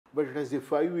but it has the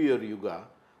 5-year yuga.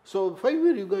 So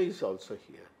 5-year yuga is also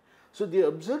here. So the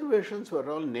observations were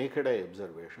all naked eye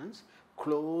observations,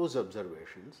 close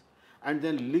observations, and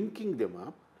then linking them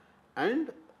up,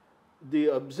 and the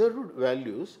observed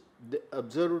values, the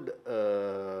observed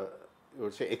you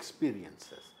would say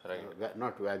experiences, right.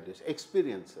 Not values,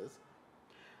 experiences,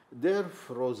 they are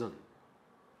frozen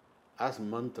as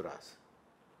mantras.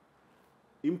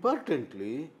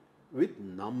 Importantly, with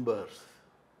numbers.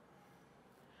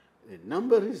 The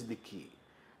number is the key,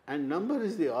 and number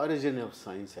is the origin of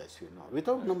science, as you know.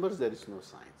 Without numbers, there is no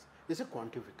science. It's a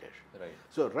quantification. Right.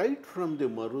 So right from the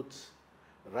Maruts,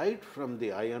 right from the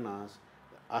Ayanas,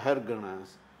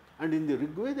 Aharganas, and in the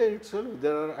Rigveda itself,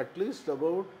 there are at least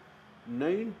about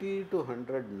 90 to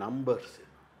 100 numbers.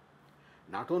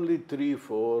 Not only 3,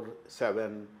 4,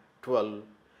 7, 12,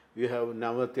 you have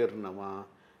Navatir Nama,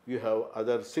 you have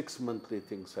other 6 monthly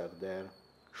things are there,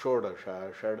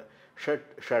 Shodasha,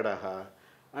 Shadaha,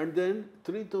 and then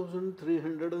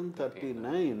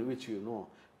 3339, which you know,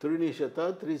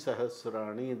 Trinishata,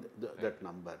 Trisahasrani, that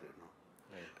number, you know.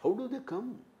 Right. How do they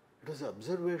come? It is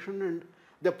observation, and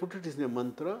they put it in a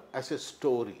mantra as a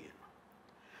story. You know.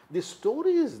 The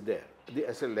story is there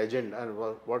as a legend, and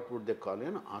what would they call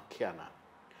an akhyana.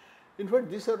 In fact,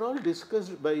 these are all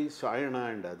discussed by Sayana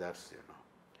and others. You know,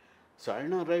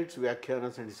 Sayana writes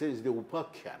Vyakhyanas and he says the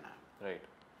upakhyana. Right.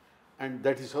 And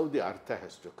that is how the artha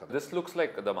has to come. This looks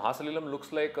like, the mahasalilam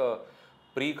looks like a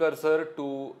precursor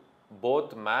to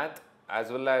both math as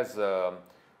well as the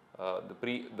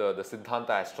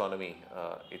Siddhanta astronomy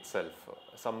itself.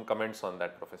 Some comments on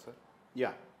that, Professor?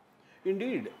 Yeah,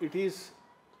 indeed, it is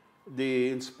the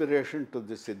inspiration to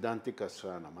the Siddhantic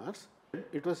astronomers.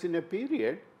 It was in a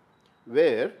period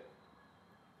where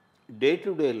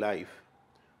day-to-day life,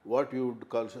 what you would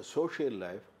call social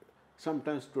life,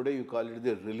 sometimes today you call it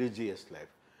the religious life.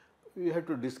 You have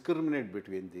to discriminate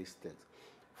between these things.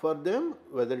 For them,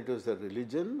 whether it was a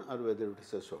religion or whether it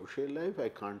is a social life, I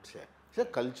can't say. It's a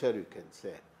culture, you can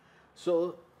say.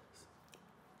 So,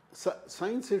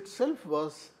 science itself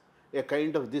was a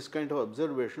kind of, this kind of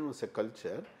observation was a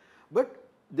culture, but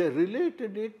they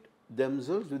related it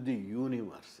themselves with the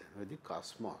universe, with the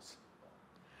cosmos.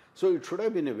 So, it should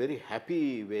have been a very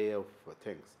happy way of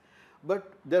things.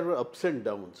 But there were ups and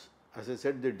downs. As I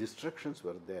said, the distractions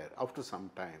were there after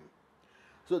some time.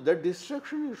 So, that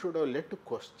distraction you should have led to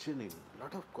questioning, a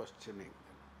lot of questioning.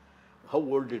 How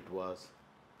old it was,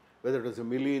 whether it was a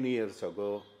million years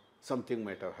ago, something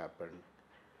might have happened.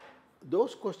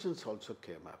 Those questions also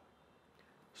came up.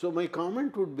 So, my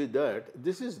comment would be that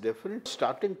this is definite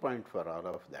starting point for all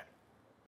of that.